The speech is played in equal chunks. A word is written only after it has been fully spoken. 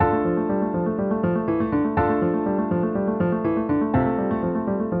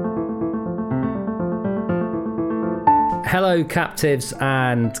Hello captives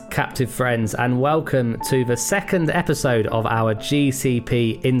and captive friends, and welcome to the second episode of our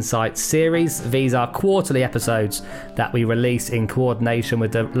GCP Insights series. These are quarterly episodes that we release in coordination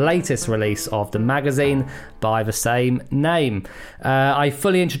with the latest release of the magazine by the same name. I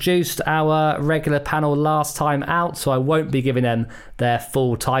fully introduced our regular panel last time out, so I won't be giving them their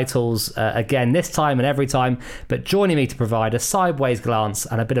full titles again this time and every time, but joining me to provide a sideways glance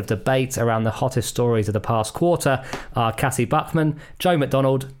and a bit of debate around the hottest stories of the past quarter are Cassie Buckman, Joe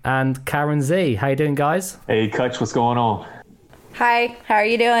McDonald, and Karen Z. How you doing, guys? Hey, Kutch, what's going on? Hi, how are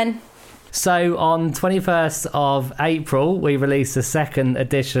you doing? So on 21st of April, we released the second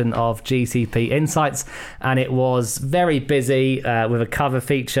edition of GCP Insights, and it was very busy with a cover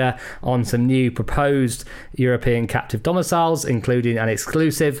feature on some new proposed European captive domiciles, including an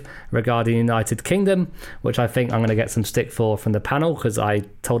exclusive regarding United Kingdom, which I think I'm going to get some stick for from the panel because I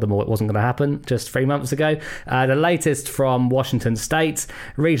told them all it wasn't going to happen just 3 months ago. The latest from Washington State,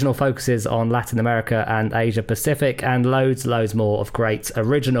 regional focuses on Latin America and Asia Pacific, and loads more of great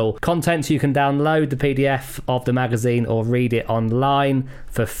original content. You can download the PDF of the magazine or read it online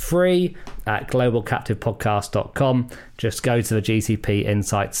for free at globalcaptivepodcast.com. Just go to the GCP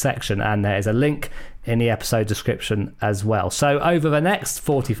Insights section and there is a link in the episode description as well. So over the next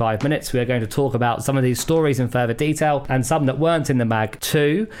 45 minutes, we are going to talk about some of these stories in further detail and some that weren't in the mag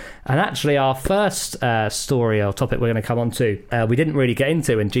too. And actually our first story or topic we're going to come on to, we didn't really get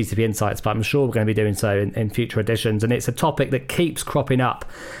into in GCP Insights, but I'm sure we're going to be doing so in future editions. And it's a topic that keeps cropping up,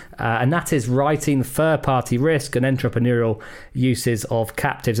 and that is writing third-party risk and entrepreneurial uses of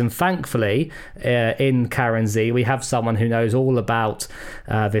captives. And thankfully, in Karen Z, we have someone who knows all about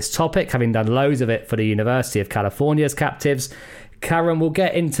this topic, having done loads of it for the University of California's captives. Karen, we'll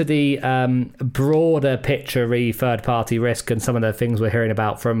get into the broader picture third-party risk and some of the things we're hearing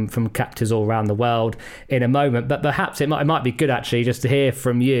about from captives all around the world in a moment. But perhaps it might be good, actually, just to hear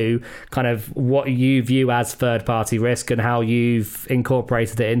from you kind of what you view as third-party risk and how you've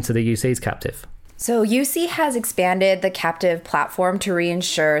incorporated it into the UC's captive. So UC has expanded the captive platform to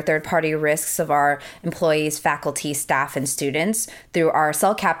reinsure third-party risks of our employees, faculty, staff, and students through our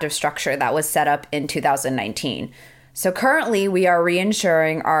cell captive structure that was set up in 2019. So currently, we are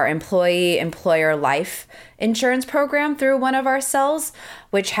reinsuring our employee-employer life insurance program through one of our cells,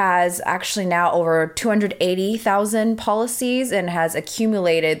 which has actually now over 280,000 policies and has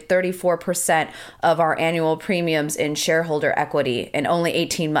accumulated 34% of our annual premiums in shareholder equity in only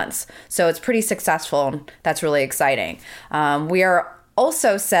 18 months. So it's pretty successful, and that's really exciting. We are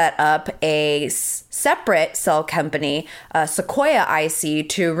also set up a separate cell company, Sequoia IC,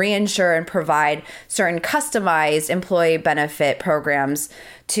 to reinsure and provide certain customized employee benefit programs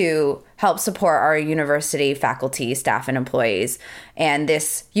to help support our university faculty, staff, and employees. And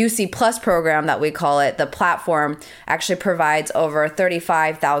this UC Plus program that we call it, the platform, actually provides over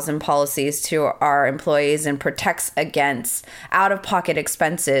 35,000 policies to our employees and protects against out-of-pocket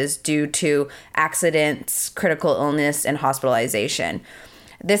expenses due to accidents, critical illness, and hospitalization.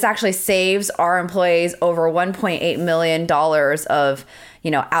 This actually saves our employees over $1.8 million of,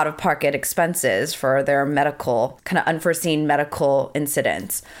 out-of-pocket expenses for their medical, kind of unforeseen medical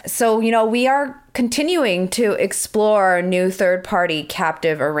incidents. So, we are continuing to explore new third-party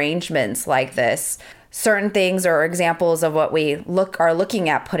captive arrangements like this. Certain things or examples of what we are looking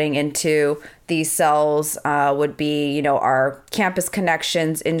at putting into these cells would be, our campus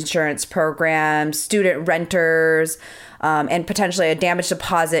connections insurance program, student renters, and potentially a damage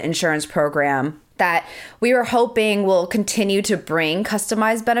deposit insurance program that we were hoping will continue to bring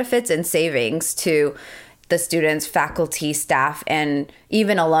customized benefits and savings to the students, faculty, staff, and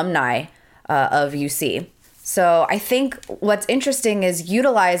even alumni of UC. So I think what's interesting is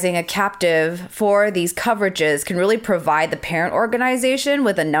utilizing a captive for these coverages can really provide the parent organization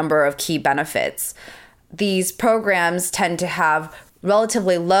with a number of key benefits. These programs tend to have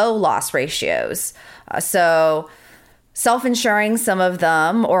relatively low loss ratios. So self-insuring some of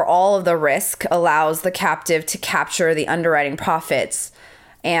them or all of the risk allows the captive to capture the underwriting profits.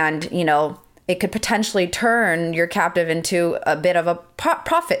 And, it could potentially turn your captive into a bit of a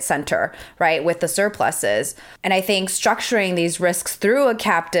profit center, right, with the surpluses. And I think structuring these risks through a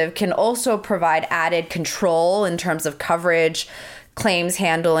captive can also provide added control in terms of coverage, claims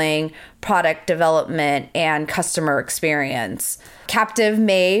handling, product development, and customer experience. Captive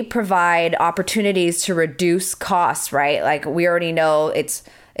may provide opportunities to reduce costs, right? Like we already know it's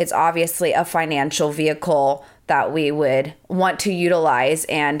obviously a financial vehicle that we would want to utilize.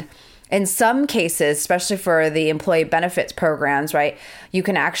 And in some cases, especially for the employee benefits programs, right, you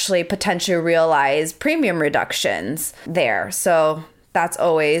can actually potentially realize premium reductions there. So That's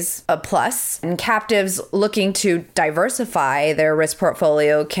always a plus. And captives looking to diversify their risk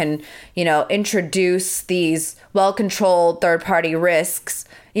portfolio can, introduce these well-controlled third-party risks,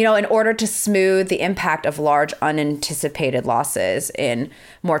 in order to smooth the impact of large unanticipated losses in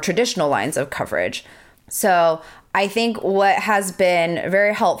more traditional lines of coverage. So I think what has been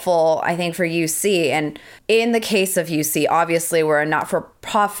very helpful, for UC, and in the case of UC, obviously we're a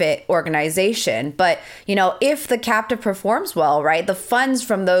not-for-profit organization, but, if the captive performs well, right, the funds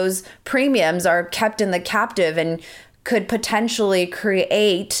from those premiums are kept in the captive and could potentially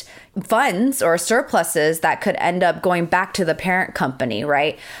create funds or surpluses that could end up going back to the parent company,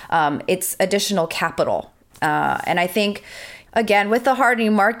 right? It's additional capital. And I think, again, with the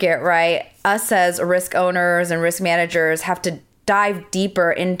hardening market, right, us as risk owners and risk managers have to dive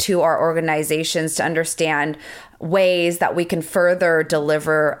deeper into our organizations to understand ways that we can further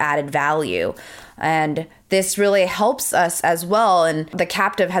deliver added value. And this really helps us as well. And the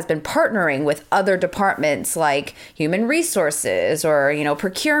captive has been partnering with other departments like human resources or,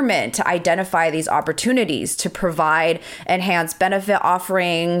 procurement to identify these opportunities to provide enhanced benefit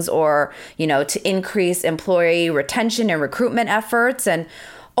offerings or, to increase employee retention and recruitment efforts. And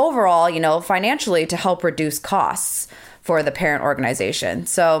overall, financially to help reduce costs for the parent organization.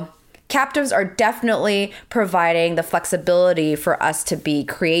 So captives are definitely providing the flexibility for us to be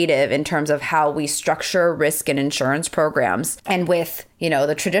creative in terms of how we structure risk and insurance programs. And with,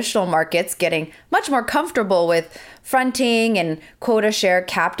 the traditional markets getting much more comfortable with fronting and quota share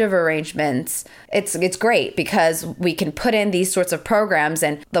captive arrangements, it's great because we can put in these sorts of programs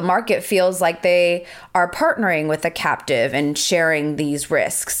and the market feels like they are partnering with the captive and sharing these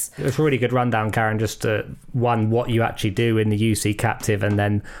risks. It's a really good rundown, Karen, just what you actually do in the UC captive and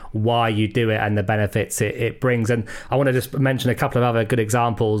then why you do it and the benefits it brings. And I want to just mention a couple of other good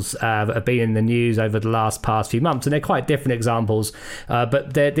examples that have been in the news over the past few months, and they're quite different examples,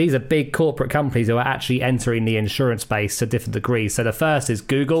 but these are big corporate companies who are actually entering the insurance space to different degrees. So the first is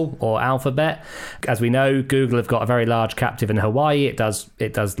Google or Alphabet. As we know, Google have got a very large captive in Hawaii. It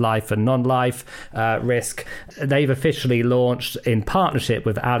does life and non-life risk. They've officially launched in partnership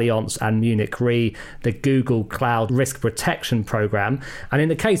with Allianz and Munich Re the Google Cloud Risk Protection Program. And in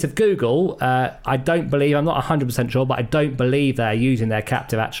the case of Google, I'm not 100% sure, but I don't believe they're using their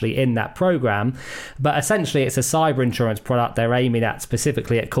captive actually in that program. But essentially, it's a cyber insurance product they're aiming at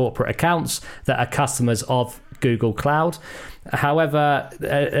specifically at corporate accounts that are customers of Google Cloud. However,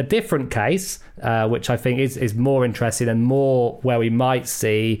 a different case, which I think is more interesting and more where we might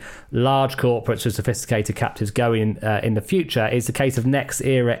see large corporates with sophisticated captives going in the future, is the case of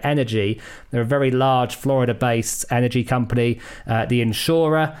NextEra Energy. They're a very large Florida-based energy company. The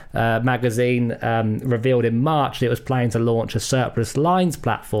Insurer magazine revealed in March that it was planning to launch a surplus lines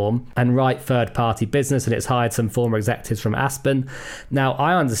platform and write third-party business, and it's hired some former executives from Aspen. Now,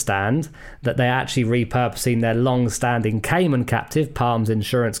 I understand that they're actually repurposing their long-standing Cayman captive, Palms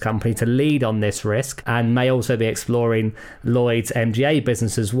Insurance Company, to lead on this risk, and may also be exploring Lloyd's MGA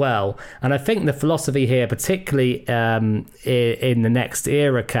business as well. And I think the philosophy here, particularly in the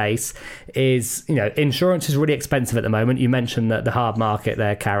NextEra case, is, insurance is really expensive at the moment. You mentioned the hard market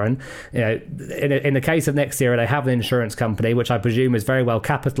there, Karen. In the case of NextEra, they have an insurance company, which I presume is very well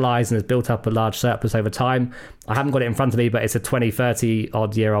capitalized and has built up a large surplus over time. I haven't got it in front of me, but it's a 20, 30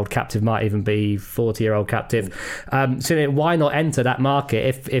 odd year old captive, might even be 40-year-old captive. So why not enter that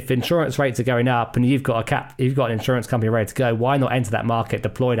market? If insurance rates are going up and you've got an insurance company ready to go, why not enter that market,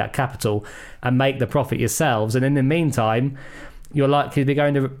 deploy that capital and make the profit yourselves? And in the meantime, you're likely to be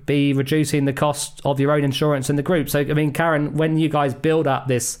going to be reducing the cost of your own insurance in the group. So, Karen, when you guys build up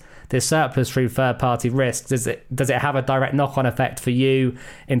this surplus through third-party risk, does it have a direct knock-on effect for you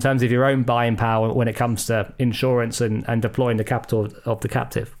in terms of your own buying power when it comes to insurance and deploying the capital of the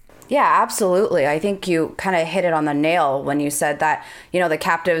captive? Yeah, absolutely. I think you kind of hit it on the nail when you said that, the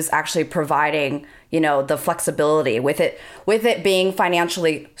captive's actually providing, the flexibility with it being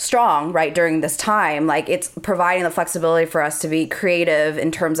financially strong, right, during this time. Like, it's providing the flexibility for us to be creative in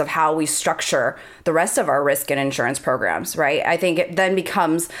terms of how we structure the rest of our risk and insurance programs, right? I think it then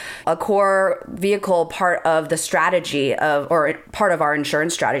becomes a core vehicle part of the strategy or part of our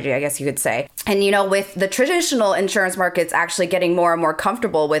insurance strategy, I guess you could say. And, with the traditional insurance markets actually getting more and more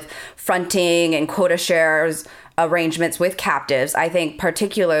comfortable with fronting and quota shares arrangements with captives, I think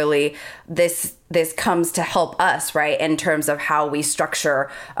particularly this comes to help us, right, in terms of how we structure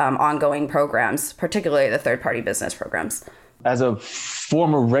ongoing programs, particularly the third-party business programs. As a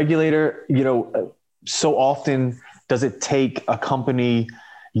former regulator, so often does it take a company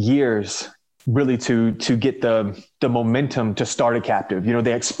years really to get the momentum to start a captive.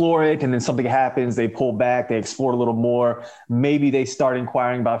 They explore it and then something happens, they pull back, they explore a little more. Maybe they start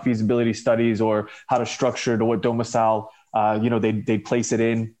inquiring about feasibility studies or how to structure it or what domicile, they place it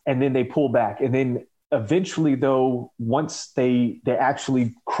in, and then they pull back. And then eventually though, once they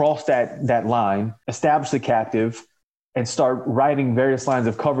actually cross that line, establish the captive and start writing various lines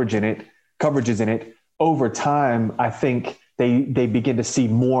of coverages in it, over time, I think they begin to see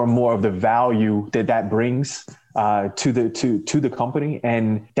more and more of the value that brings to the company,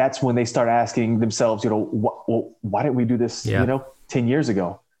 and that's when they start asking themselves, why didn't we do this? 10 years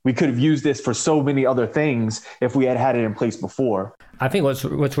ago? We could have used this for so many other things if we had it in place before. I think what's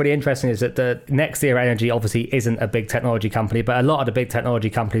really interesting is that the NextEra Energy obviously isn't a big technology company, but a lot of the big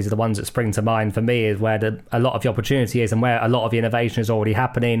technology companies are the ones that spring to mind for me, is where a lot of the opportunity is and where a lot of the innovation is already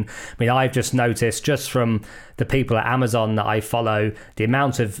happening. I mean, I've just noticed just from the people at Amazon that I follow, the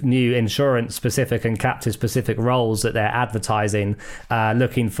amount of new insurance-specific and captive-specific roles that they're advertising,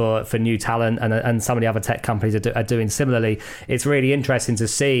 looking for new talent, and some of the other tech companies are doing similarly. It's really interesting to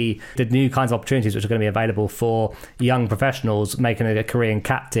see the new kinds of opportunities which are going to be available for young professionals making a career in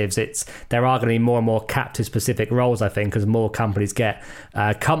captives. There are going to be more and more captive-specific roles, I think, as more companies get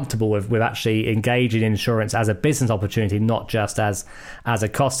comfortable with actually engaging in insurance as a business opportunity, not just as a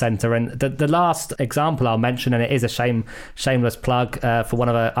cost center. And the last example I'll mention, and it is a shameless plug for one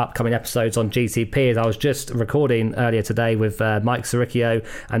of our upcoming episodes on GCP, is I was just recording earlier today with Mike Saricchio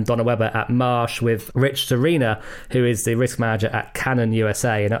and Donna Weber at Marsh with Rich Serena, who is the risk manager at Canon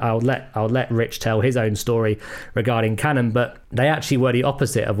USA. And I'll let Rich tell his own story regarding Canon, but they actually were the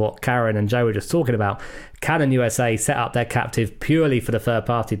opposite of what Karen and Joe were just talking about. Canon USA set up their captive purely for the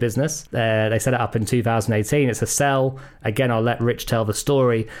third-party business. They set it up in 2018. It's a sell. Again, I'll let Rich tell the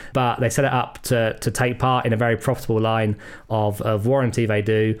story, but they set it up to take part in a very profitable line of warranty they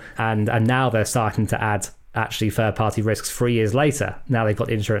do, and now they're starting to add actually third-party risks 3 years later. Now they've got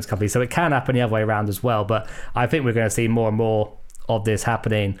the insurance company. So it can happen the other way around as well, but I think we're going to see more and more of this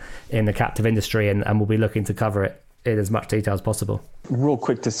happening in the captive industry, and we'll be looking to cover it in as much detail as possible. Real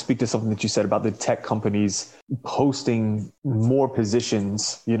quick, to speak to something that you said about the tech companies posting more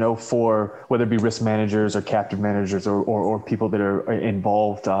positions, for whether it be risk managers or captive managers or people that are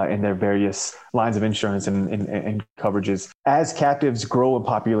involved in their various lines of insurance and coverages. As captives grow in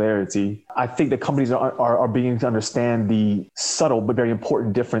popularity, I think that companies are beginning to understand the subtle but very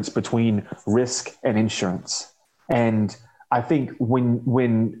important difference between risk and insurance. And I think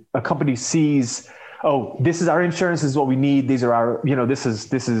when a company sees, oh, this is our insurance, this is what we need, these are our, this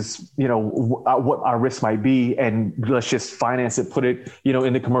is what our risk might be, and let's just finance it, put it,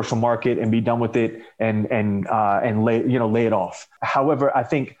 in the commercial market and be done with it and lay it off. However, I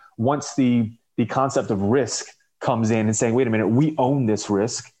think once the concept of risk comes in and saying, wait a minute, we own this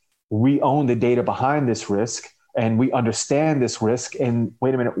risk, we own the data behind this risk, and we understand this risk, and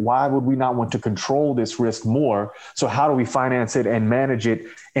wait a minute, why would we not want to control this risk more? So how do we finance it and manage it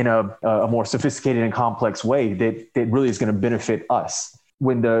in a more sophisticated and complex way that really is going to benefit us?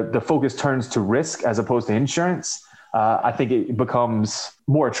 When the focus turns to risk as opposed to insurance, I think it becomes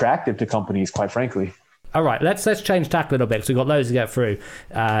more attractive to companies, quite frankly. All right, let's change tack a little bit, because we've got loads to get through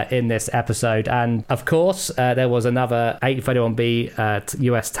in this episode. And of course, there was another 831B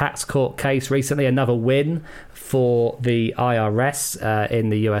US tax court case recently, another win for the IRS in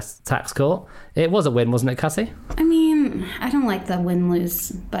the US tax court. It was a win, wasn't it, Cassie? I mean, I don't like the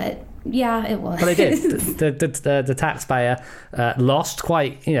win-lose, but yeah, it was. Well, they did. the taxpayer lost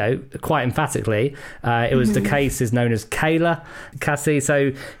quite emphatically. It was the case is known as Kayla. Cassie,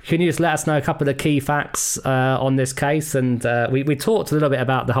 so can you just let us know a couple of the key facts on this case? And we talked a little bit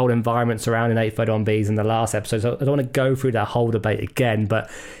about the whole environment surrounding 831Bs in the last episode, so I don't want to go through that whole debate again, but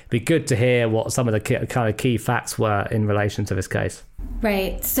it'd be good to hear what some of the kind of key facts were in relation to this case.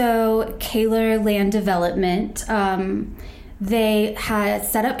 Right. So Kaler Land Development, they had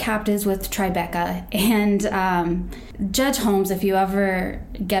set up captives with Tribeca, and Judge Holmes, if you ever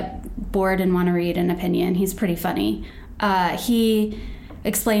get bored and want to read an opinion, he's pretty funny. He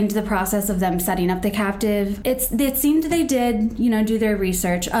explained the process of them setting up the captive. It seemed they did, do their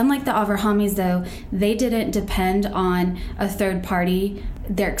research. Unlike the Abrahamis, though, they didn't depend on a third party,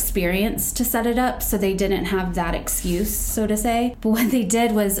 their experience to set it up, so they didn't have that excuse, so to say. But what they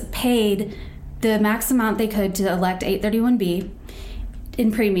did was paid the max amount they could to elect 831B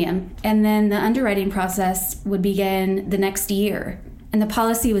in premium, and then the underwriting process would begin the next year, and the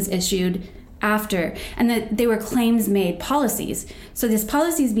policy was issued after, and they were claims made policies. So this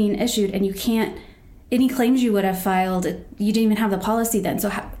policy is being issued, and you can't, any claims you would have filed, you didn't even have the policy then.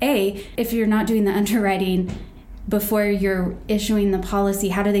 So if you're not doing the underwriting before you're issuing the policy,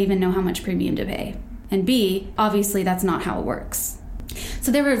 how do they even know how much premium to pay? And B, obviously that's not how it works.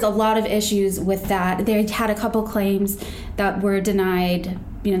 So there was a lot of issues with that. They had a couple claims that were denied.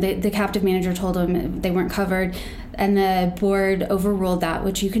 The captive manager told them they weren't covered, and the board overruled that,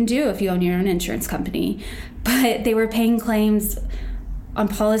 which you can do if you own your own insurance company. But they were paying claims on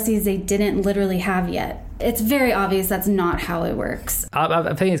policies they didn't literally have yet. It's very obvious that's not how it works.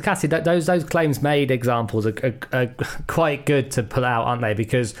 I think it's Cassie, those claims made examples are quite good to pull out, aren't they?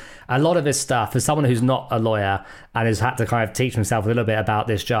 Because a lot of this stuff, as someone who's not a lawyer and has had to kind of teach himself a little bit about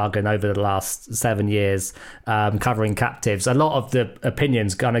this jargon over the last 7 years, covering captives, a lot of the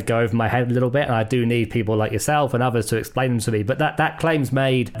opinions kind of go over my head a little bit, and I do need people like yourself and others to explain them to me. But that claims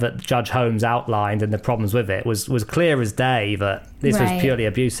made that Judge Holmes outlined and the problems with it was clear as day that this was purely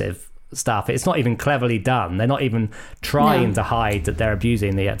abusive stuff. It's not even cleverly done. They're not even trying to hide that they're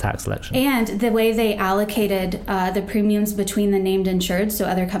abusing the tax selection. And the way they allocated the premiums between the named insured, so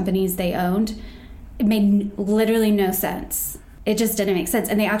other companies they owned, it made literally no sense. It just didn't make sense.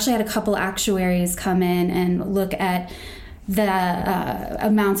 And they actually had a couple actuaries come in and look at the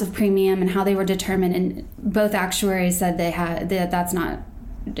amounts of premium and how they were determined. And both actuaries said it's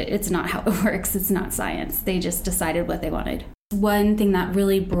not how it works. It's not science. They just decided what they wanted. One thing that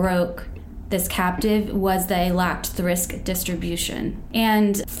really broke this captive was they lacked the risk distribution.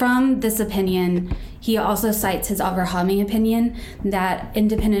 And from this opinion, he also cites his Avrahami opinion that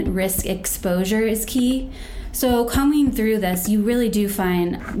independent risk exposure is key. So coming through this, you really do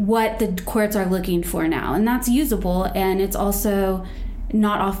find what the courts are looking for now. And that's usable, and it's also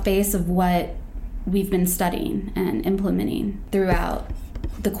not off base of what we've been studying and implementing throughout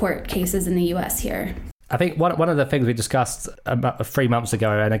the court cases in the U.S. here. I think one of the things we discussed about 3 months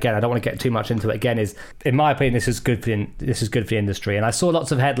ago, and again, I don't want to get too much into it again, is, in my opinion, this is good for the industry. And I saw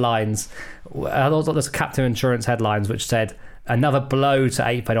lots of headlines, lots of captive insurance headlines, which said, another blow to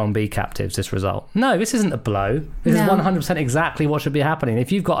 831B captives, this result. No, this isn't a blow. This is 100% exactly what should be happening.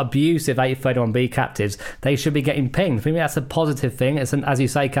 If you've got abusive 831B captives, they should be getting pinged. For me, that's a positive thing. It's as you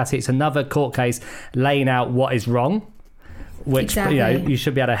say, Cassie, it's another court case laying out what is wrong, which you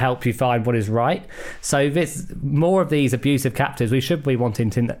should be able to help you find what is right. So this more of these abusive captives, we should be wanting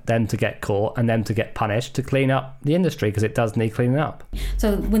them to get caught and them to get punished to clean up the industry, because it does need cleaning up.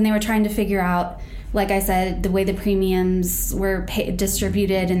 So when they were trying to figure out, like I said, the way the premiums were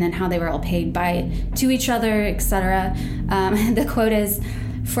distributed and then how they were all paid to each other, etc., the quote is,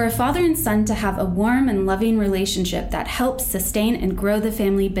 "For a father and son to have a warm and loving relationship that helps sustain and grow the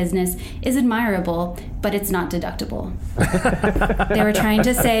family business is admirable, but it's not deductible." They were trying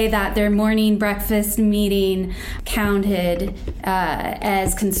to say that their morning breakfast meeting counted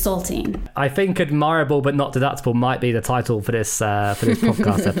as consulting. I think admirable but not deductible might be the title for this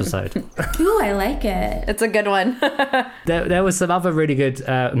podcast episode. Ooh, I like it. It's a good one. There was some other really good,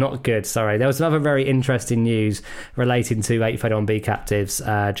 there was some other very interesting news relating to 831B captives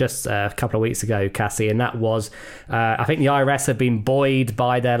just a couple of weeks ago, Cassie, and that was, I think the IRS have been buoyed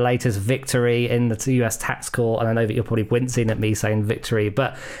by their latest victory in the US tax court, and I know that you're probably wincing at me saying victory,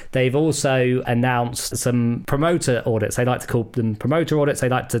 but they've also announced some promoter audits. They like to call them promoter audits. They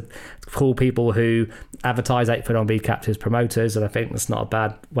like to call people who advertise 831B captives promoters, and I think that's not a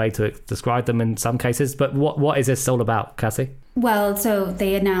bad way to describe them in some cases. But what is this all about, Cassie? Well, so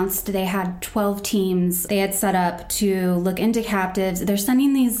they announced they had 12 teams they had set up to look into captives. They're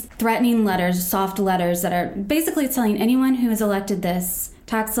sending these threatening letters, soft letters, that are basically telling anyone who has elected this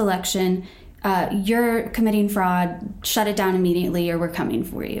tax election, you're committing fraud, shut it down immediately, or we're coming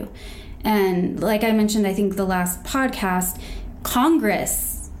for you. And like I mentioned, I think the last podcast,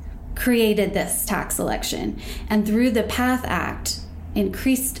 Congress created this tax election, and through the PATH Act,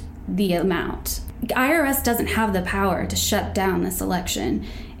 increased the amount. IRS doesn't have the power to shut down this election.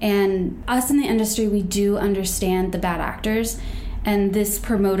 And us in the industry, we do understand the bad actors. And this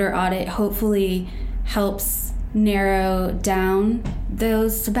promoter audit hopefully helps narrow down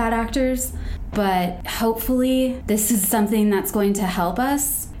those bad actors. But hopefully this is something that's going to help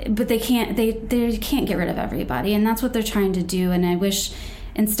us. But they can't get rid of everybody. And that's what they're trying to do. And I wish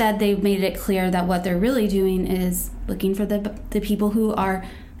instead they made it clear that what they're really doing is looking for the people who are,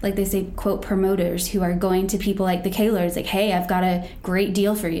 like they say, quote, promoters, who are going to people like the Kaylors, like, hey, I've got a great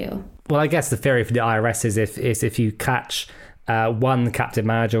deal for you. Well, I guess the theory for the IRS is if you catch one captive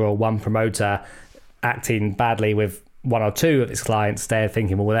manager or one promoter acting badly with one or two of its clients, they're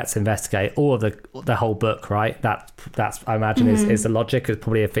thinking, well, let's investigate all of the whole book, right? That's I imagine is the logic. It's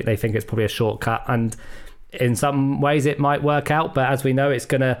probably they think it's probably a shortcut. And in some ways it might work out, but as we know, it's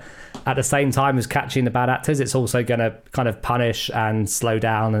going to, at the same time as catching the bad actors, it's also going to kind of punish and slow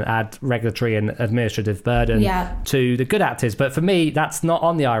down and add regulatory and administrative burden to the good actors. But for me, that's not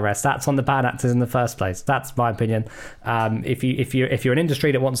on the IRS. That's on the bad actors in the first place. That's my opinion. If you're an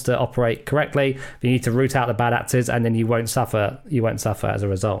industry that wants to operate correctly, you need to root out the bad actors, and then you won't suffer as a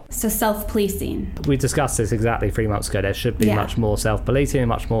result. So self-policing. We discussed this exactly 3 months ago. There should be much more self-policing and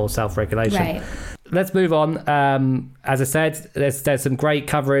much more self-regulation. Right. Let's move on. As I said, there's some great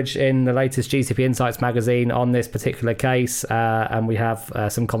coverage in the latest GCP Insights magazine on this particular case, and we have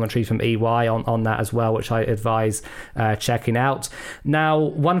some commentary from EY on that as well, which I advise checking out. Now,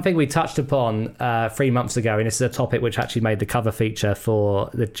 one thing we touched upon 3 months ago, and this is a topic which actually made the cover feature for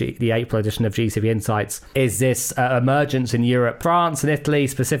the April edition of GCP Insights, is this emergence in Europe, France and Italy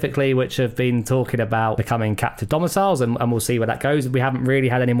specifically, which have been talking about becoming captive domiciles, and we'll see where that goes. We haven't really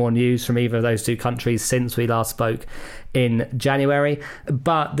had any more news from either of those two countries since we last spoke in January,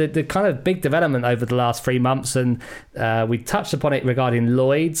 but the kind of big development over the last 3 months, and we touched upon it regarding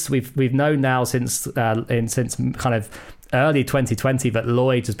Lloyd's. We've known now since kind of early 2020 that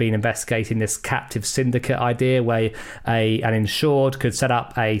Lloyd's has been investigating this captive syndicate idea, where an insured could set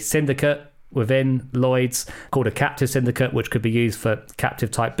up a syndicate within Lloyd's called a captive syndicate, which could be used for captive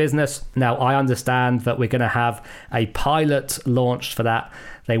type business. Now, I understand that we're going to have a pilot launched for that.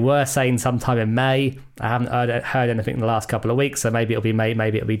 They were saying sometime in May. I haven't heard anything in the last couple of weeks, so maybe it'll be May,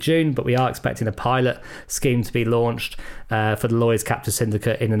 maybe it'll be June, but we are expecting a pilot scheme to be launched for the Lloyd's Captive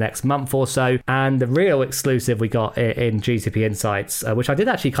Syndicate in the next month or so. And the real exclusive we got in GCP Insights, which I did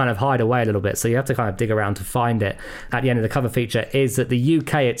actually kind of hide away a little bit, so you have to kind of dig around to find it at the end of the cover feature, is that the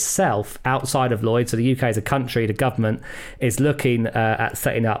UK itself, outside of Lloyd's, so the UK as a country, the government, is looking at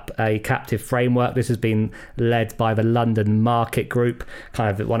setting up a captive framework. This has been led by the London Market Group,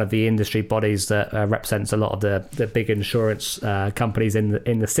 kind of one of the industry bodies that represents a lot of the big insurance companies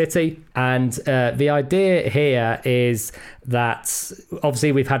in the city. And the idea here is that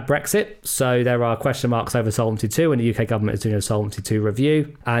obviously we've had Brexit, so there are question marks over Solvency II, and the UK government is doing a Solvency II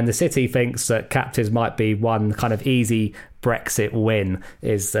review, and the city thinks that captives might be one kind of easy Brexit win,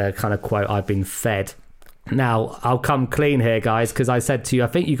 is the kind of quote I've been fed. Now, I'll come clean here, guys, because I said to you, I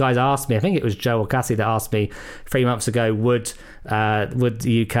think you guys asked me, I think it was Joe or Cassie that asked me 3 months ago, would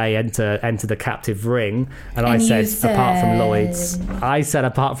the UK enter the captive ring? And I said,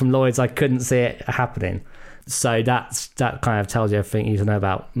 apart from Lloyd's, I couldn't see it happening. So that kind of tells you everything you need to know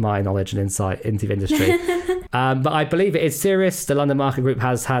about my knowledge and insight into the industry. But I believe it is serious. The London Market Group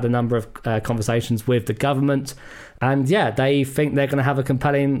has had a number of conversations with the government, and they think they're going to have a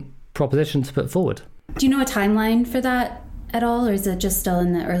compelling proposition to put forward. Do you know a timeline for that at all, or is it just still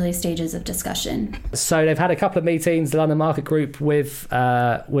in the early stages of discussion? So they've had a couple of meetings, the London Market Group, with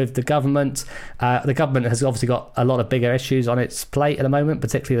the government. The government has obviously got a lot of bigger issues on its plate at the moment,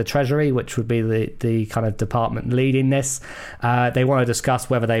 particularly the Treasury, which would be the kind of department leading this. They want to discuss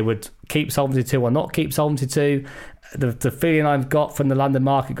whether they would keep Solvency II or not keep Solvency II. The feeling I've got from the London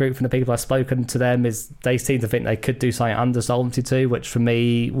Market Group, from the people I've spoken to them, is they seem to think they could do something under Solvency II, which for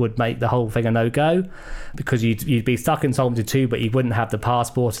me would make the whole thing a no-go, because you'd be stuck in Solvency II, but you wouldn't have the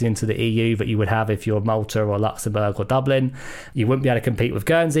passporting into the EU that you would have if you're Malta or Luxembourg or Dublin. You wouldn't be able to compete with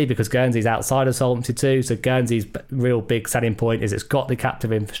Guernsey because Guernsey's outside of Solvency II. So Guernsey's real big selling point is it's got the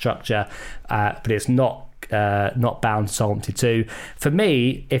captive infrastructure, but it's not bound to Solvency II. For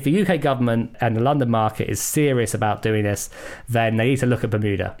me, if the UK government and the London market is serious about doing this, then they need to look at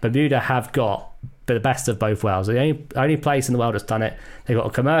Bermuda. Bermuda have got the best of both worlds. The only place in the world that's done it. They've got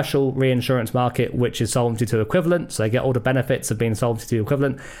a commercial reinsurance market, which is Solvency II equivalent, so they get all the benefits of being Solvency II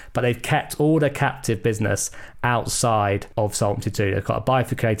equivalent, but they've kept all the captive business outside of Solvency II. They've got a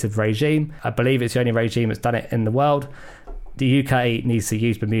bifurcated regime. I believe it's the only regime that's done it in the world. The UK needs to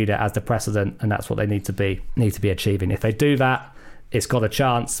use Bermuda as the precedent, and that's what they need to be achieving. If they do that, it's got a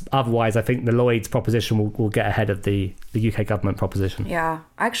chance. Otherwise, I think the Lloyd's proposition will get ahead of the UK government proposition. Yeah,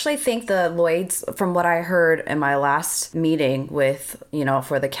 I actually think the Lloyd's, from what I heard in my last meeting with,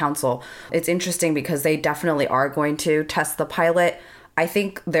 for the council, it's interesting because they definitely are going to test the pilot. I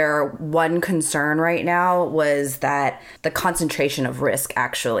think their one concern right now was that the concentration of risk,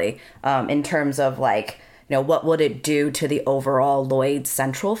 actually, in terms of what would it do to the overall Lloyd's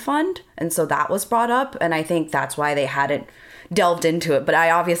Central Fund? And so that was brought up. And I think that's why they hadn't delved into it. But I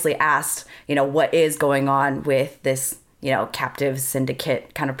obviously asked, what is going on with this, captive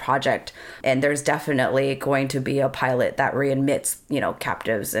syndicate kind of project. And there's definitely going to be a pilot that readmits,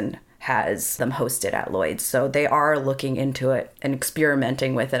 captives and has them hosted at Lloyd's. So they are looking into it and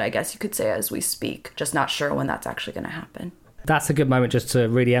experimenting with it, I guess you could say, as we speak. Just not sure when that's actually going to happen. That's a good moment just to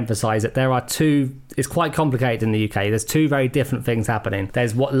really emphasize that there are two, it's quite complicated in the UK. There's two very different things happening.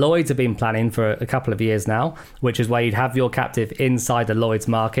 There's what Lloyds have been planning for a couple of years now, which is where you'd have your captive inside the Lloyds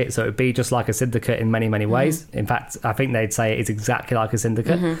market. So it would be just like a syndicate in many, many ways. In fact, I think they'd say it's exactly like a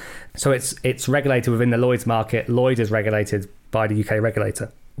syndicate. So it's regulated within the Lloyds market. Lloyds is regulated by the UK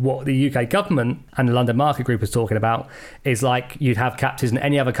regulator. What the UK government and the London Market Group is talking about is like you'd have captives in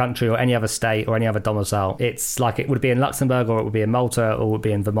any other country or any other state or any other domicile. It's like it would be in Luxembourg or it would be in Malta or it would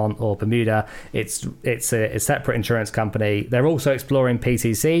be in Vermont or Bermuda. It's a separate insurance company. They're also exploring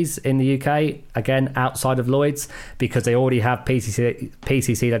PCCs in the UK, again, outside of Lloyds, because they already have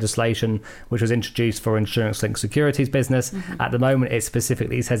PCC legislation, which was introduced for insurance-linked securities business. At the moment, it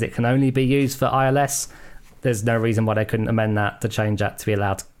specifically says it can only be used for ILS. There's no reason why they couldn't amend that to change that to be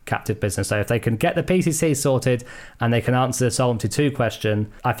allowed captive business. So if they can get the PCC sorted and they can answer the Solvency II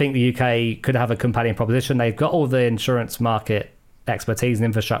question, I think the UK could have a compelling proposition. They've got all the insurance market expertise and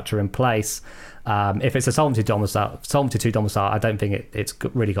infrastructure in place. If it's a Solvency II domicile, I don't think it's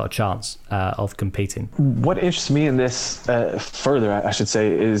really got a chance of competing. What interests me in this further, I should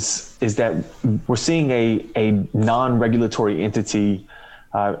say, is that we're seeing a non-regulatory entity,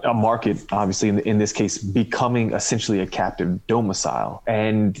 a market, obviously, in this case, becoming essentially a captive domicile.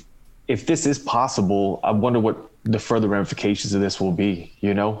 And if this is possible, I wonder what the further ramifications of this will be.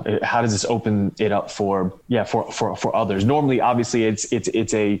 You know, how does this open it up for others? Normally, obviously, it's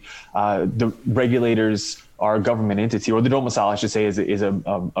the regulators are a government entity, or the domicile, I should say, is a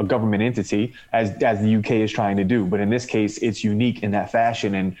government entity, as the UK is trying to do. But in this case, it's unique in that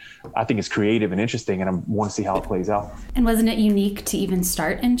fashion, and I think it's creative and interesting, and I want to see how it plays out. And wasn't it unique to even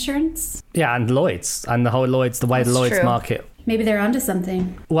start insurance? Yeah, and Lloyds, and the whole Lloyds, the way the Lloyds market. Maybe they're onto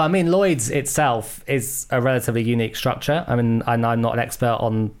something. Well, I mean, Lloyds itself is a relatively unique structure. I mean, I'm not an expert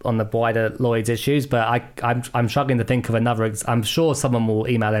on the wider Lloyds issues, but I'm struggling to think of another. I'm sure someone will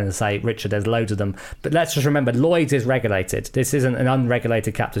email in and say, Richard, there's loads of them. But let's just remember, Lloyds is regulated. This isn't an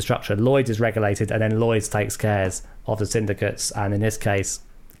unregulated captive structure. Lloyds is regulated, and then Lloyds takes care of the syndicates, and in this case,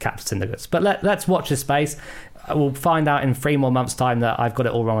 captive syndicates. But let's watch this space. We'll find out in 3 more months' time that I've got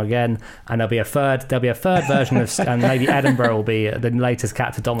it all wrong again, and there'll be a third version of, and maybe Edinburgh will be the latest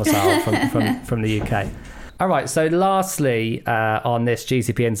captive domicile from the UK. All right. So, lastly, on this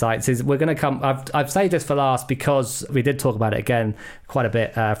GCP Insights is we're going to come. I've saved this for last because we did talk about it again quite a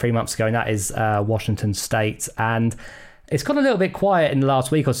bit 3 months ago, and that is Washington State. And it's got a little bit quiet in the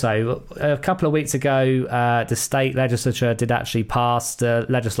last week or so. A couple of weeks ago, the state legislature did actually pass the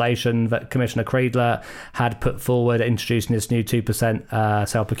legislation that Commissioner Kreidler had put forward, introducing this new 2%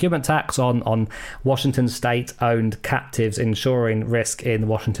 self-procurement tax on Washington state-owned captives insuring risk in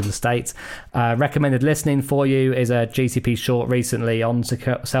Washington state. Recommended listening for you is a GCP short recently on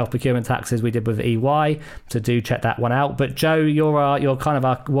self-procurement taxes we did with EY, so do check that one out. But Joe, you're kind of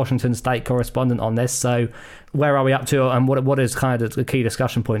our Washington state correspondent on this, so where are we up to, and what is kind of the key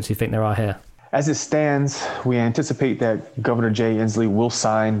discussion points you think there are here? As it stands, we anticipate that Governor Jay Inslee will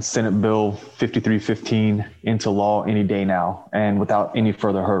sign Senate Bill 5315 into law any day now, and without any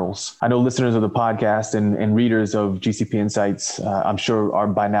further hurdles. I know listeners of the podcast and readers of GCP Insights, I'm sure, are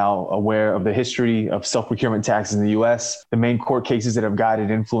by now aware of the history of self-procurement taxes in the U.S., the main court cases that have guided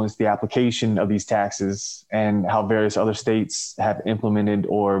and influenced the application of these taxes, and how various other states have implemented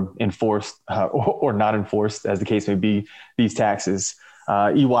or enforced or not enforced, as the case may be, these taxes.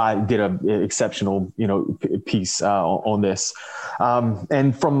 EY did an exceptional, piece on this.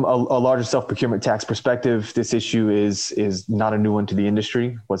 And from a larger self-procurement tax perspective, this issue is not a new one to the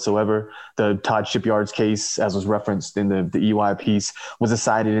industry whatsoever. The Todd Shipyards case, as was referenced in the EY piece, was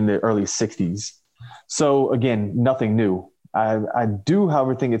decided in the early 60s. So again, nothing new. I do,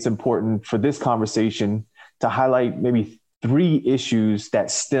 however, think it's important for this conversation to highlight maybe 3 issues that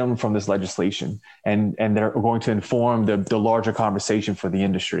stem from this legislation and that are going to inform the larger conversation for the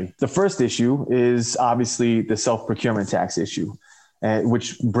industry. The first issue is obviously the self-procurement tax issue,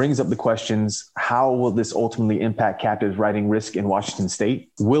 which brings up the questions: how will this ultimately impact captives writing risk in Washington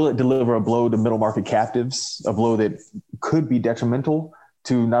state? Will it deliver a blow to middle market captives, a blow that could be detrimental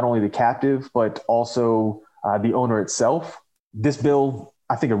to not only the captive, but also the owner itself? This bill,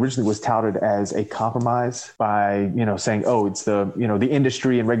 I think, originally was touted as a compromise by, saying, oh, it's the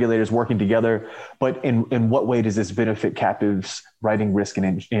industry and regulators working together. But in what way does this benefit captives writing risk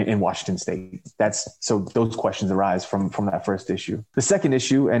in Washington state? So those questions arise from that first issue. The second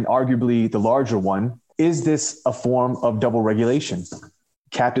issue, and arguably the larger one, is this a form of double regulation?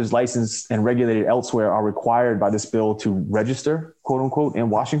 captives licensed and regulated elsewhere are required by this bill to register, quote unquote, in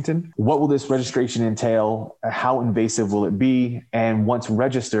Washington. What will this registration entail? How invasive will it be? And once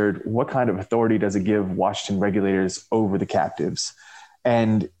registered, what kind of authority does it give Washington regulators over the captives?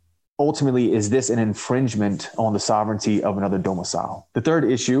 And ultimately, is this an infringement on the sovereignty of another domicile? The third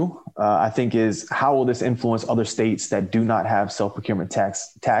issue, I think, is how will this influence other states that do not have self-procurement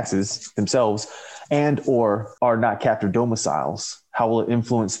taxes themselves and or are not captive domiciles? How will it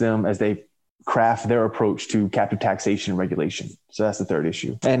influence them as they craft their approach to captive taxation regulation? So that's the third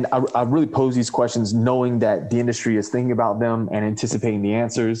issue. And I really pose these questions knowing that the industry is thinking about them and anticipating the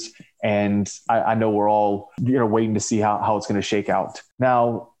answers. And I know we're all waiting to see how it's going to shake out.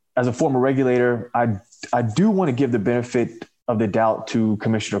 Now, as a former regulator, I do want to give the benefit of the doubt to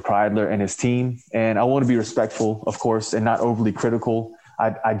Commissioner Kreidler and his team. And I want to be respectful, of course, and not overly critical.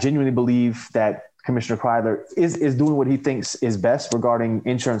 I genuinely believe that Commissioner Kreidler is doing what he thinks is best regarding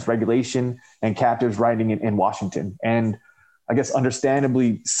insurance regulation and captives writing in Washington. And I guess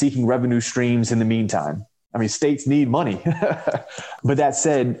understandably seeking revenue streams in the meantime. I mean, states need money. But that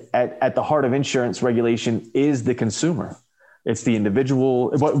said, at the heart of insurance regulation is the consumer. It's the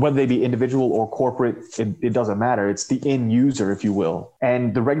individual, whether they be individual or corporate, it doesn't matter. It's the end user, if you will.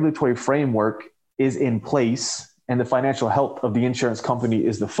 And the regulatory framework is in place and the financial health of the insurance company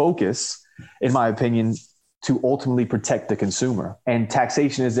is the focus, in my opinion, to ultimately protect the consumer. And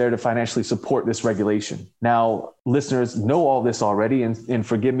taxation is there to financially support this regulation. Now, listeners know all this already, and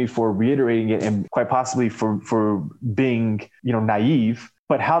forgive me for reiterating it and quite possibly for being, naive.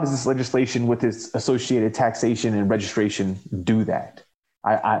 But how does this legislation with its associated taxation and registration do that?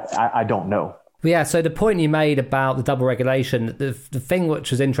 I don't know. Yeah, so the point you made about the double regulation, the thing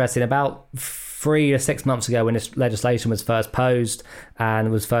which was interesting about 3 to 6 months ago when this legislation was first posed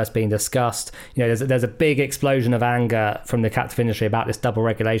and was first being discussed, there's a big explosion of anger from the captive industry about this double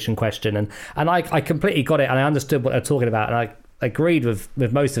regulation question. And I completely got it and I understood what they're talking about and I agreed with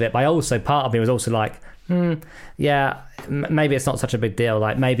most of it. But also part of me was also like, yeah, maybe it's not such a big deal.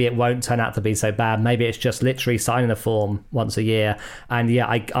 Like maybe it won't turn out to be so bad. Maybe it's just literally signing a form once a year. And yeah,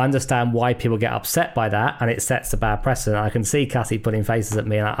 I understand why people get upset by that and it sets a bad precedent. I can see Cassie putting faces at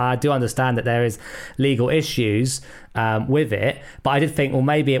me and I do understand that there is legal issues with it, but I did think, well,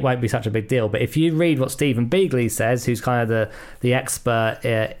 maybe it won't be such a big deal. But if you read what Stephen Beagley says, who's kind of the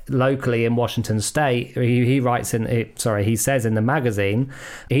expert locally in Washington State, he says in the magazine,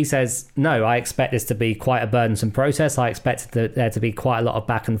 he says, no, I expect this to be quite a burdensome process. I expect there to be quite a lot of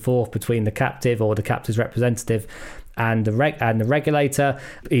back and forth between the captive or the captive's representative and the regulator.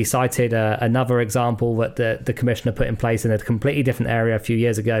 He cited another example that the commissioner put in place in a completely different area a few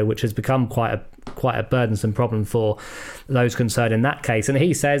years ago, which has become quite a burdensome problem for those concerned in that case. And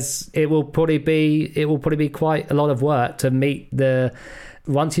he says it will probably be quite a lot of work to meet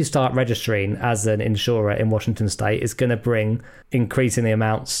once you start registering as an insurer in Washington State, it's going to bring increasing the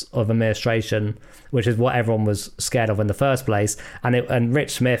amounts of administration, which is what everyone was scared of in the first place. And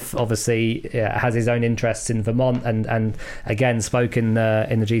Rich Smith obviously has his own interests in Vermont and again spoke in the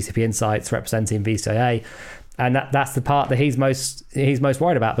GCP Insights representing VCIA. And that's the part that he's most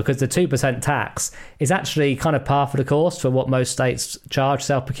worried about, because the 2% tax is actually kind of par for the course for what most states charge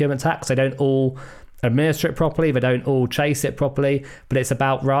self-procurement tax. They don't all administer it properly, they don't all chase it properly, but it's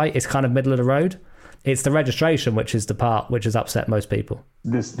about right. It's kind of middle of the road. It's the registration which is the part which has upset most people.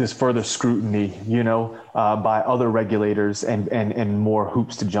 This further scrutiny, by other regulators and more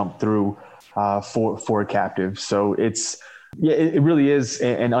hoops to jump through for a captive. So it really is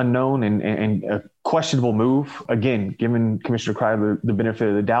an unknown and a questionable move. Again, giving Commissioner Kreidler the benefit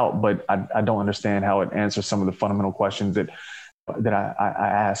of the doubt, but I don't understand how it answers some of the fundamental questions that I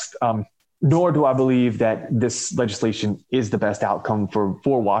asked. Nor do I believe that this legislation is the best outcome for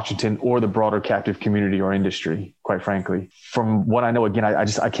Washington or the broader captive community or industry, quite frankly. From what I know, again,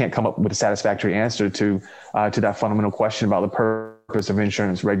 I can't come up with a satisfactory answer to that fundamental question about the purpose of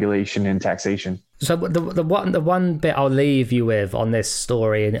insurance regulation and taxation. So the one bit I'll leave you with on this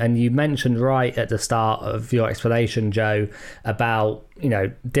story, and you mentioned right at the start of your explanation, Joe, about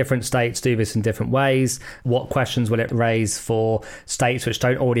different states do this in different ways. What questions will it raise for states which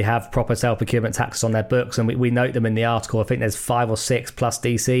don't already have proper self-procurement taxes on their books? And we note them in the article. I think there's 5 or 6 plus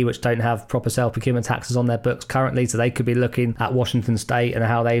DC which don't have proper self-procurement taxes on their books currently. So they could be looking at Washington State and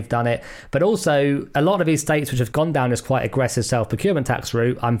how they've done it. But also a lot of these states which have gone down this quite aggressive self-procurement tax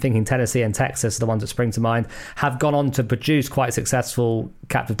route, I'm thinking Tennessee and Texas are the ones that spring to mind, have gone on to produce quite successful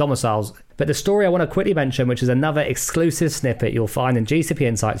captive domiciles. But the story I want to quickly mention, which is another exclusive snippet you'll find in GCP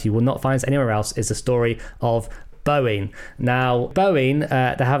Insights, you will not find anywhere else, is the story of Boeing. Now, Boeing,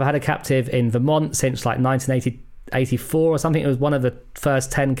 they have had a captive in Vermont since like 1980. 84 or something. It was one of the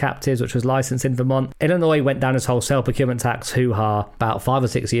first 10 captives which was licensed in Vermont. Illinois went down this wholesale procurement tax hoo-ha about 5 or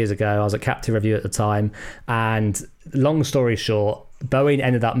 6 years ago. I was at Captive Review at the time, and long story short, Boeing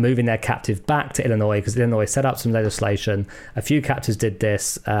ended up moving their captive back to Illinois because Illinois set up some legislation. A few captives did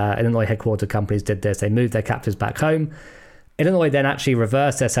this. Illinois headquartered companies did this. They moved their captives back home. Illinois then actually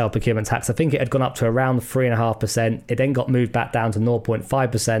reversed their sale procurement tax. I think it had gone up to around 3.5%. It then got moved back down to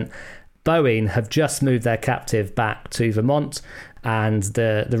 0.5%. Boeing have just moved their captive back to Vermont, and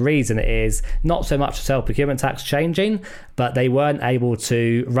the reason is not so much the sale procurement tax changing, but they weren't able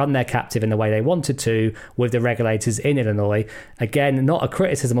to run their captive in the way they wanted to with the regulators in Illinois. Again, not a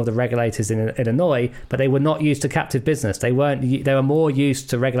criticism of the regulators in Illinois, but they were not used to captive business. They were more used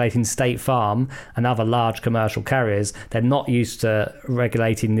to regulating State Farm and other large commercial carriers. They're not used to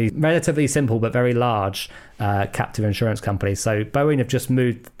regulating these relatively simple but very large captive insurance companies. So Boeing have just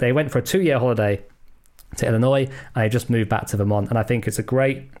moved. They went for a 2-year holiday to Illinois, and they just moved back to Vermont. And I think it's a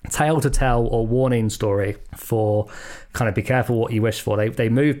great tale to tell or warning story for kind of be careful what you wish for. They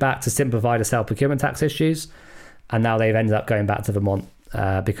moved back to simplify the sale procurement tax issues, and now they've ended up going back to Vermont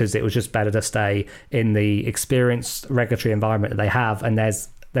because it was just better to stay in the experienced regulatory environment that they have. And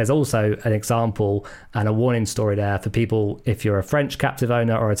there's also an example and a warning story there for people if you're a French captive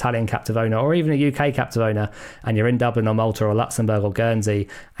owner or Italian captive owner or even a UK captive owner, and you're in Dublin or Malta or Luxembourg or Guernsey,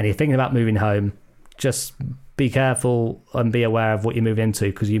 and you're thinking about moving home. Just be careful and be aware of what you're moving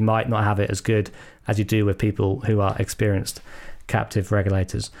into, because you might not have it as good as you do with people who are experienced captive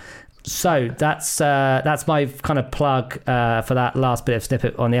regulators. So that's my kind of plug for that last bit of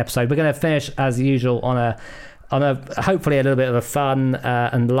snippet on the episode. We're going to finish as usual on a hopefully a little bit of a fun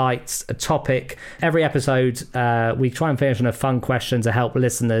and light topic. Every episode we try and finish on a fun question to help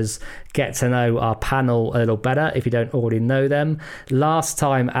listeners get to know our panel a little better if you don't already know them. Last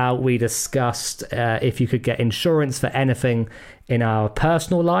time out we discussed if you could get insurance for anything in our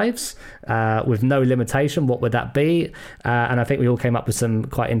personal lives with no limitation, what would that be? And I think we all came up with some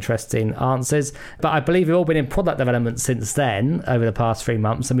quite interesting answers. But I believe we've all been in product development since then, over the past 3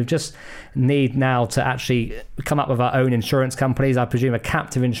 months, and we just need now to actually come up with our own insurance companies, I presume a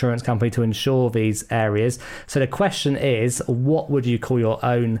captive insurance company to insure these areas. So the question is, what would you call your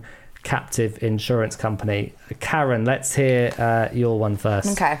own captive insurance company? Karen, let's hear your one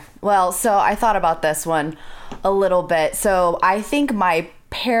first. Okay. Well, so I thought about this one a little bit. So I think my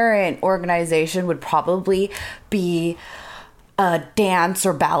parent organization would probably be a dance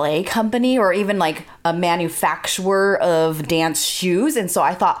or ballet company, or even like a manufacturer of dance shoes. And so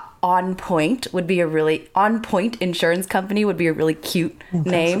I thought On Point Insurance Company would be a really cute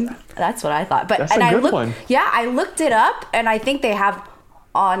name. That's what I thought. But that's a good one. Yeah, I looked it up, and I think they have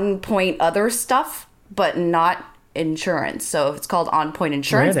On Point other stuff, but not insurance. So it's called On Point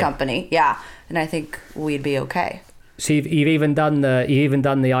Insurance Company. Yeah, and I think we'd be okay. So you've even done the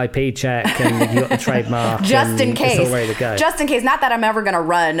IP check and you got the trademark just in case. It's all ready to go. Just in case. Not that I'm ever going to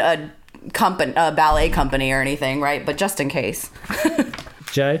run a ballet company or anything, right? But just in case.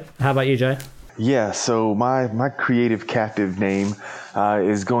 Joe, how about you, Joe? Yeah, so my creative captive name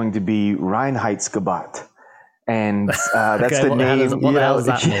is going to be Reinheitsgebot. And that's okay, the name. What the hell does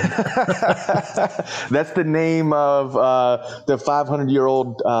that mean? That's the name of the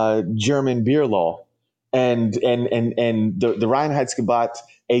 500-year-old German beer law. And the Reinheitsgebot,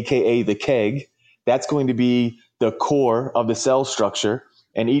 aka the keg, that's going to be the core of the cell structure,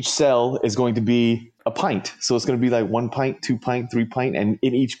 and each cell is going to be a pint. So it's going to be like 1 pint, 2 pint, 3 pint, and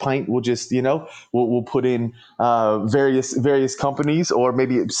in each pint we'll just we'll put in various companies, or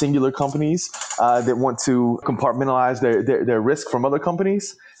maybe singular companies that want to compartmentalize their risk from other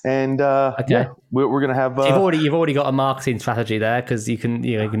companies. And we're going to have. You've already got a marketing strategy there, because you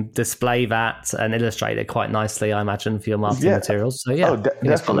can display that and illustrate it quite nicely, I imagine, for your marketing materials. So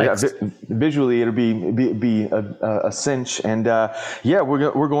definitely. Visually, it'll be a cinch, and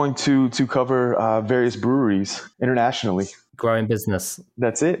we're going to cover various breweries internationally. Growing business.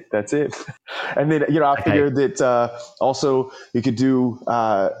 That's it. And then, I figured that also you could do,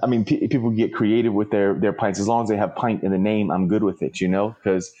 people get creative with their pints. As long as they have pint in the name, I'm good with it,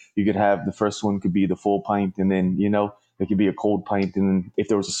 because you could have the first one could be the full pint, and then, it could be a cold pint. And then if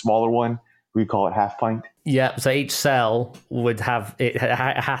there was a smaller one, we call it half pint. Yeah, so each cell would have, it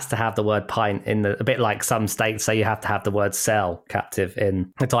has to have the word pint in a bit like some states say you have to have the word cell captive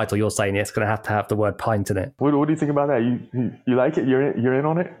in the title. You're saying it's going to have the word pint in it. What do you think about that? You like it? You're in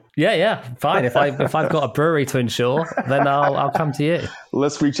on it? Yeah, fine. If I've got a brewery to insure, then I'll come to you.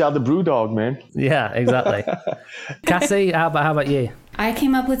 Let's reach out to Brewdog, man. Yeah, exactly. Cassie, how about you? I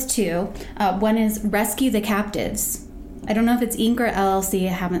came up with two. One is Rescue the Captives. I don't know if it's Inc. or LLC.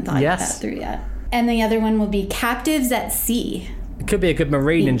 I haven't thought that through yet. And the other one will be Captives at Sea. It could be a good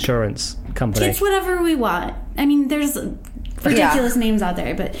marine insurance company. It's whatever we want. I mean, there's ridiculous names out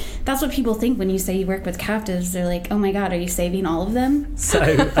there, but that's what people think when you say you work with captives. They're like, oh my God, are you saving all of them? So,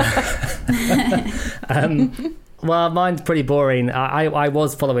 well, mine's pretty boring. I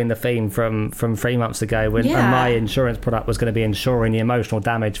was following the theme from 3 months ago when my insurance product was going to be insuring the emotional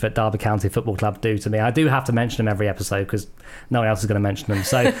damage that Derby County Football Club do to me. I do have to mention them every episode because no one else is going to mention them.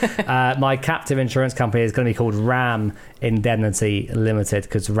 So my captive insurance company is going to be called Ram Indemnity Limited,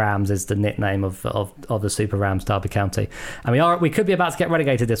 because Rams is the nickname of the Super Rams Derby County. And we could be about to get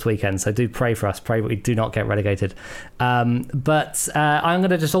relegated this weekend, so do pray for us. Pray that we do not get relegated. But I'm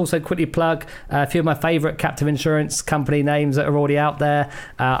going to just also quickly plug a few of my favourite captive insurance company names that are already out there.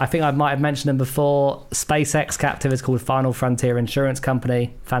 I think I might have mentioned them before. SpaceX captive is called Final Frontier Insurance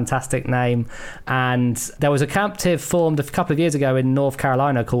Company. Fantastic name. And there was a captive formed a couple of years ago in North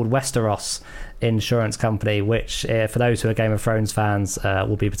Carolina called Westeros Insurance Company, which for those who are Game of Thrones fans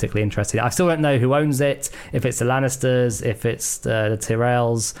will be particularly interested. I still don't know who owns it, if it's the Lannisters, if it's the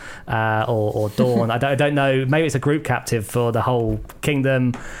Tyrells or Dawn. I don't know. Maybe it's a group captive for the whole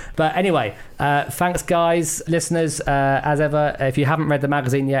kingdom. But anyway, thanks guys, listeners. As ever, if you haven't read the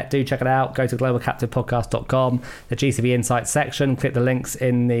magazine yet, do check it out. Go to globalcaptivepodcast.com, the GCP Insights section, click the links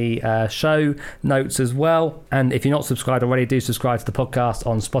in the show notes as well. And if you're not subscribed already, do subscribe to the podcast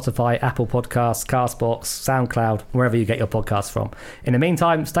on Spotify, Apple Podcasts, Castbox, SoundCloud, wherever you get your podcasts from. In the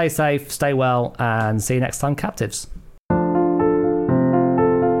meantime, stay safe, stay well, and see you next time, Captives.